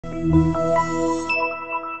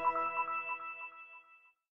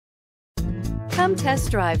Come test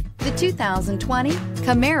drive the 2020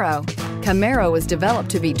 Camaro. Camaro was developed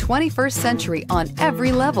to be 21st century on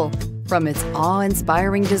every level, from its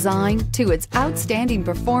awe-inspiring design to its outstanding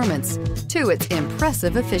performance to its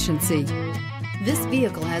impressive efficiency. This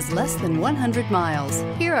vehicle has less than 100 miles.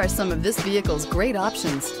 Here are some of this vehicle's great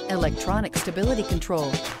options: electronic stability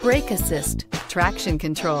control, brake assist, traction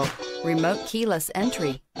control, remote keyless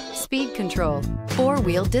entry, speed control,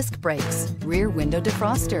 four-wheel disc brakes, rear window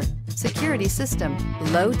defroster, security system,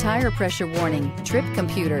 low tire pressure warning, trip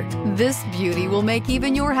computer. This beauty will make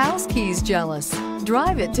even your house keys jealous.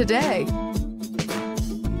 Drive it today.